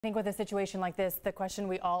I think with a situation like this, the question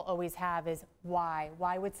we all always have is why?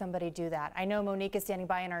 Why would somebody do that? I know Monique is standing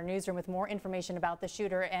by in our newsroom with more information about the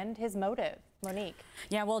shooter and his motive. Monique.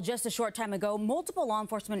 Yeah, well, just a short time ago, multiple law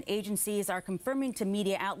enforcement agencies are confirming to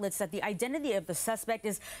media outlets that the identity of the suspect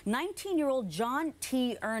is 19-year-old John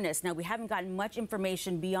T. Earnest. Now, we haven't gotten much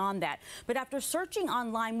information beyond that, but after searching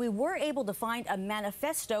online, we were able to find a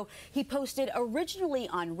manifesto he posted originally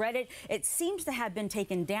on Reddit. It seems to have been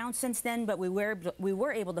taken down since then, but we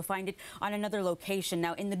were able to find it on another location.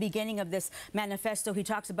 Now, in the beginning of this manifesto, he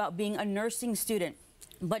talks about being a nursing student,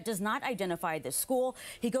 but does not identify the school.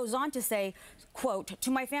 He goes on to say, quote, "To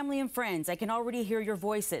my family and friends, I can already hear your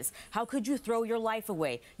voices. How could you throw your life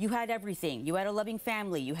away? You had everything. You had a loving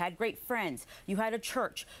family. You had great friends. You had a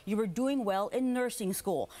church. You were doing well in nursing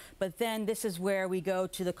school." But then this is where we go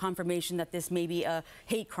to the confirmation that this may be a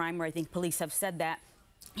hate crime, or I think police have said that.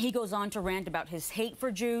 He goes on to rant about his hate for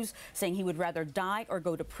Jews, saying he would rather die or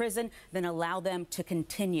go to prison than allow them to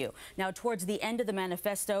continue. Now, towards the end of the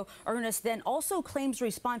manifesto, Earnest then also claims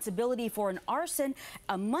responsibility for an arson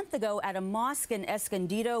a month ago at a mosque in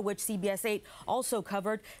Escondido, which CBS 8 also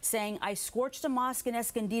covered, saying, "I scorched a mosque in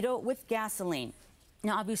Escondido with gasoline."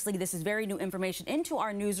 Now, obviously, this is very new information into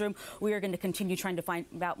our newsroom. We are going to continue trying to find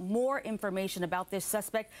out more information about this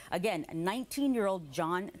suspect. Again, 19-year-old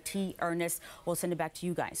John T. Earnest. We'll send it back to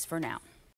you guys for now.